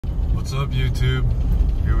What's up, YouTube?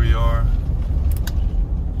 Here we are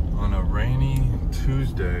on a rainy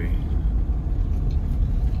Tuesday.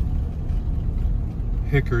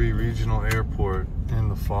 Hickory Regional Airport in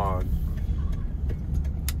the fog.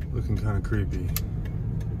 Looking kind of creepy.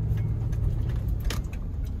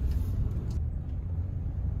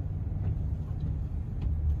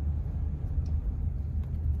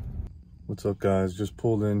 What's up, guys? Just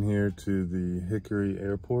pulled in here to the Hickory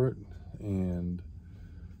Airport and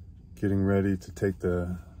getting ready to take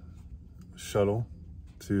the shuttle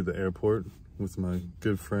to the airport with my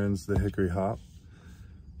good friends, the Hickory Hop.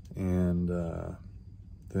 And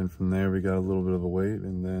then from there, we got a little bit of a wait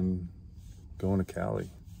and then going to Cali.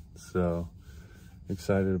 So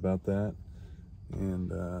excited about that.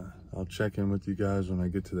 And I'll check in with you guys when I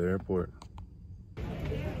get to the airport.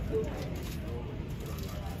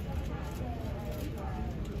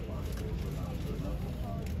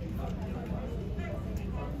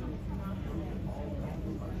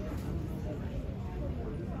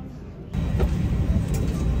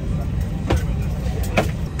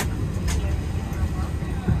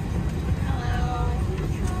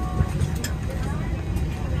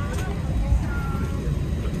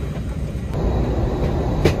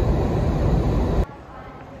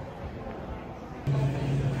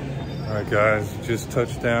 All right, guys, just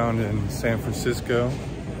touched down in San Francisco.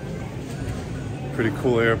 Pretty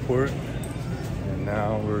cool airport. And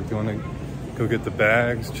now we're gonna go get the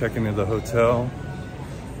bags, check into the hotel,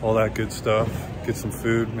 all that good stuff, get some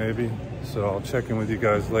food maybe. So I'll check in with you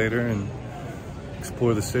guys later and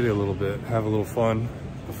explore the city a little bit, have a little fun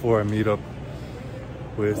before I meet up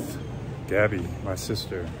with Gabby, my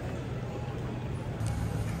sister.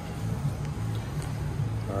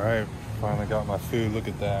 All right, finally got my food. Look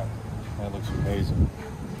at that. That looks amazing.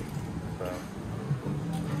 So,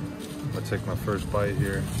 I'll take my first bite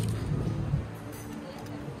here.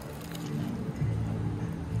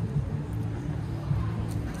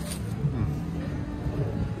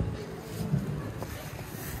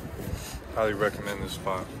 Highly recommend this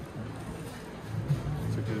spot.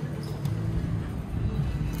 It's a good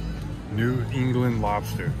New England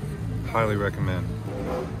lobster. Highly recommend.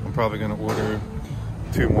 I'm probably gonna order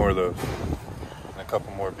 2 more of those and a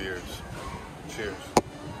couple more beers. Cheers.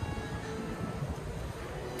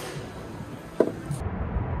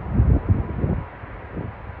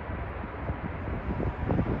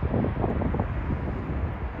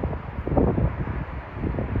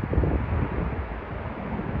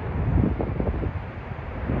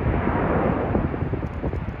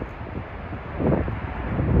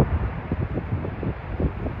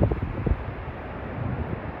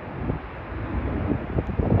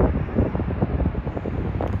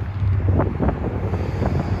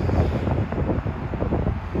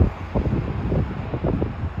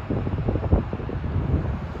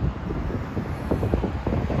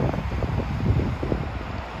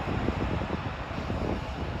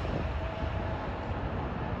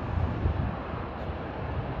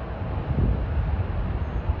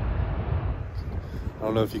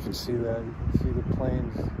 I don't know if you can see that. You can see the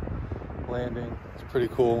planes landing. It's pretty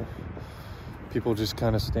cool. People just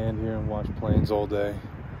kind of stand here and watch planes all day.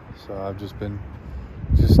 So I've just been,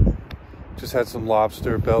 just had some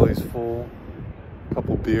lobster, belly's full, a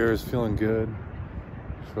couple beers, feeling good.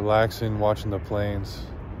 Just relaxing, watching the planes.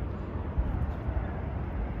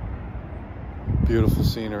 Beautiful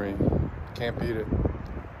scenery. Can't beat it.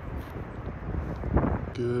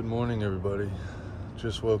 Good morning, everybody.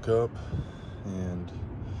 Just woke up and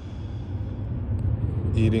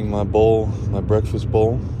eating my bowl, my breakfast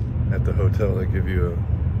bowl. At the hotel, they give you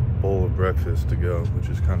a bowl of breakfast to go, which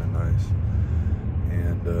is kind of nice.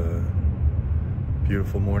 And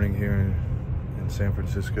beautiful morning here in San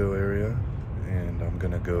Francisco area. And I'm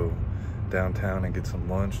gonna go downtown and get some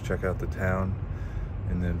lunch, check out the town,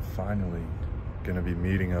 and then finally gonna be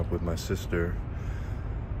meeting up with my sister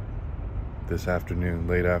this afternoon,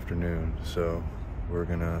 late afternoon. So we're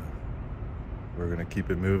gonna keep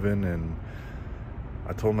it moving, and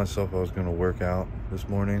I told myself I was gonna work out this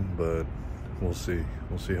morning, but we'll see.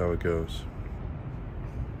 We'll see how it goes.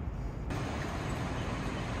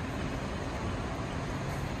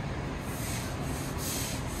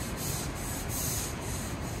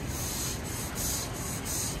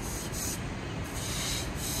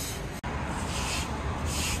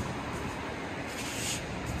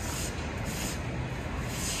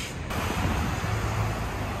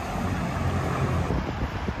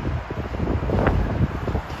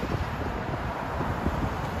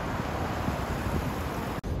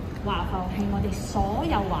係我哋所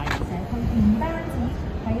有華人社區，唔單止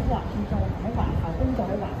喺華協做喺華埠工作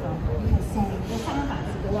喺華埠，係成個三藩市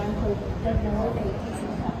嘅灣區，令我哋之前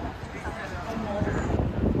學。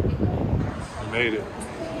made it.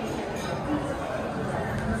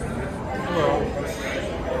 Hello.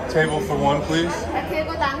 Table for one, please. A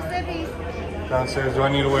table downstairs, please. Downstairs. Do I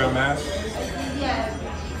need to wear a mask? Yes.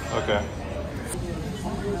 Okay.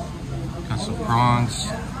 Got some prawns.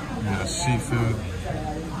 Yeah, seafood.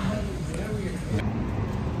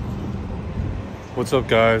 What's up,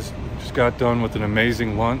 guys? Just got done with an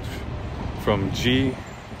amazing lunch from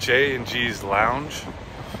J&G's Lounge.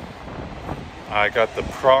 I got the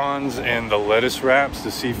prawns and the lettuce wraps,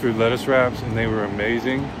 the seafood lettuce wraps, and they were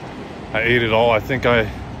amazing. I ate it all. I think I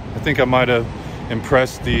might have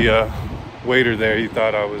impressed the waiter there. He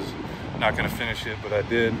thought I was not gonna finish it, but I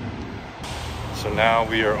did. So now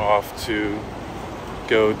we are off to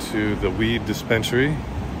go to the weed dispensary,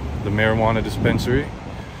 the marijuana dispensary,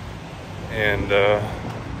 and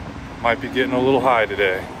might be getting a little high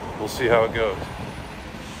today. We'll see how it goes.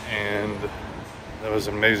 And that was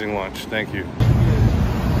an amazing lunch. Thank you.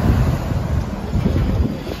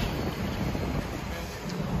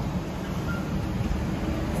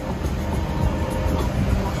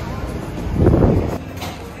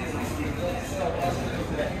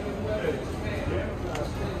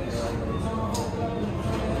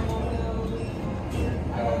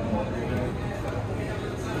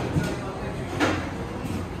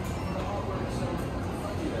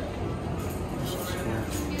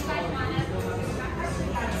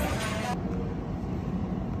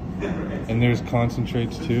 And there's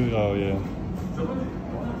concentrates too. Oh yeah.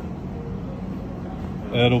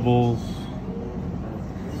 Edibles,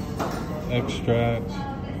 extracts.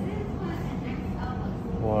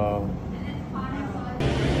 Wow.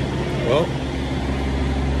 Well,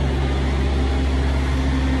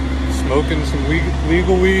 smoking some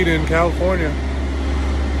legal weed in California.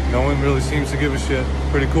 No one really seems to give a shit.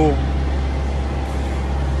 Pretty cool.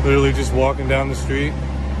 Literally just walking down the street,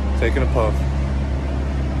 taking a puff.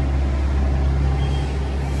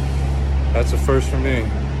 That's a first for me.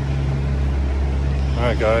 All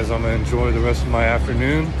right, guys, I'm gonna enjoy the rest of my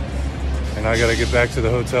afternoon, and I gotta get back to the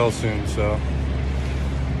hotel soon, so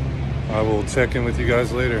I will check in with you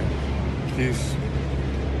guys later. Peace.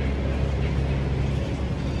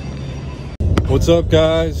 What's up,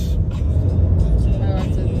 guys?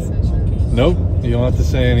 Nope, you don't have to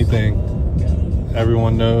say anything.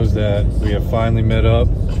 Everyone knows that we have finally met up,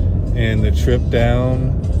 and the trip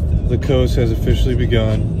down the coast has officially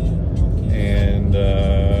begun. And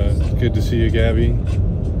good to see you, Gabby.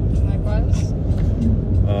 Likewise.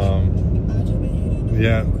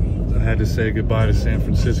 Yeah, I had to say goodbye to San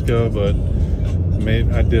Francisco, but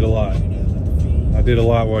I did a lot. I did a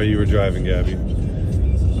lot while you were driving, Gabby.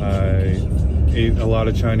 I ate a lot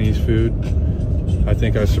of Chinese food. I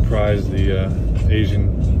think I surprised the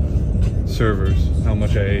Asian servers how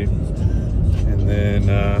much I ate. And then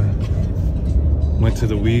went to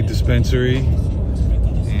the weed dispensary.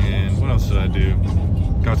 What else did I do?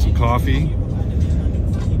 Got some coffee,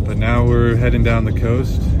 but now we're heading down the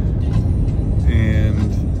coast,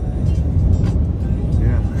 and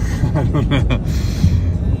yeah, I don't know.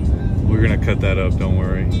 We're gonna cut that up, don't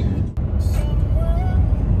worry.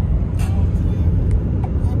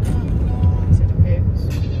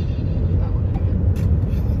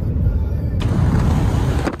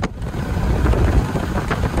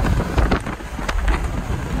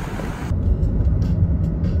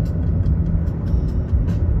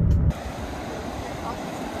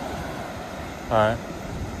 All right.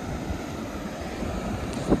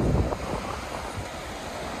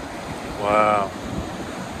 Wow.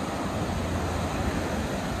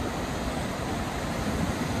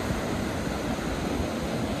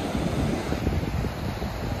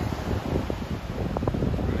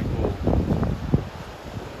 Pretty cool.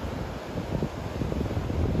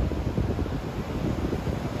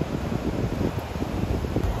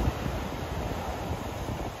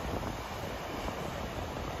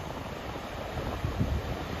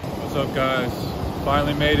 What's up, guys?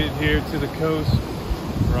 Finally made it here to the coast.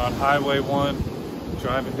 We're on Highway 1,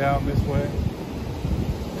 driving down this way.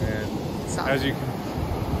 And as you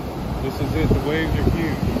can, this is it. The waves are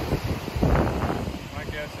huge. My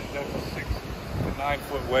guess is that's a 6 to 9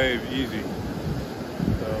 foot wave, easy.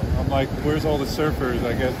 So I'm like, where's all the surfers?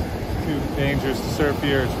 I guess it's too dangerous to surf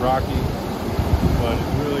here. It's rocky, but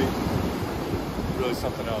it's really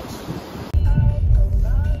something else.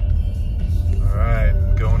 All right,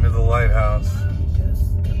 going to the lighthouse.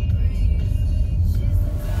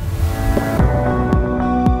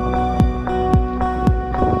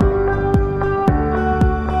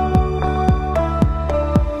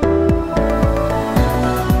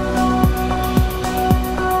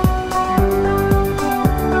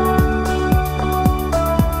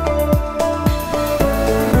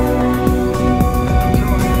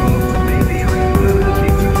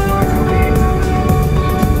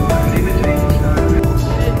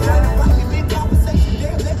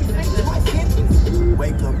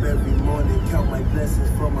 every morning, count my blessings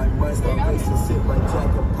from my mind, start racing, sip my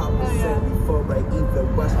jacket, pop a set before I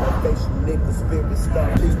even wash my face. You niggas spirit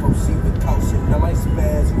stop, please proceed with caution. Now my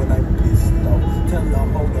spaz when I'm pissed off. Tell her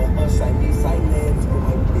hold the hush, I need silence when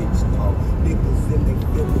my bitch talk. Niggas in the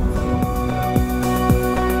feelings.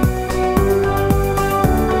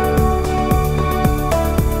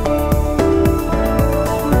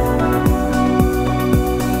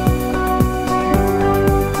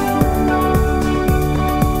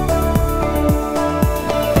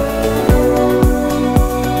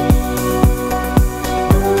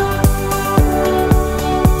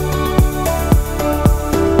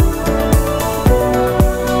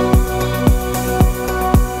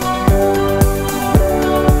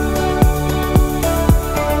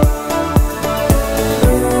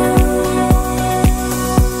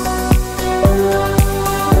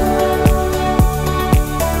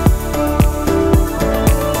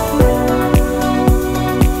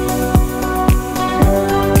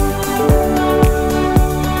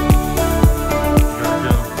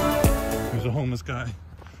 Guy,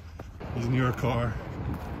 he's near a car.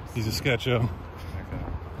 He's a sketcho.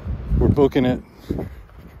 We're booking it.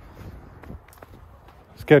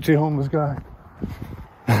 Sketchy homeless guy.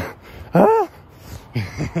 Huh?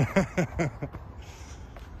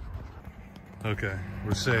 Okay,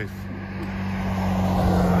 we're safe.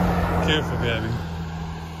 Careful, Gabby.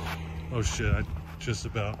 Oh shit, I just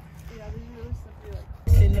about.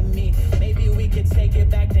 Maybe we could take it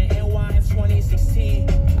back to NY in 2016.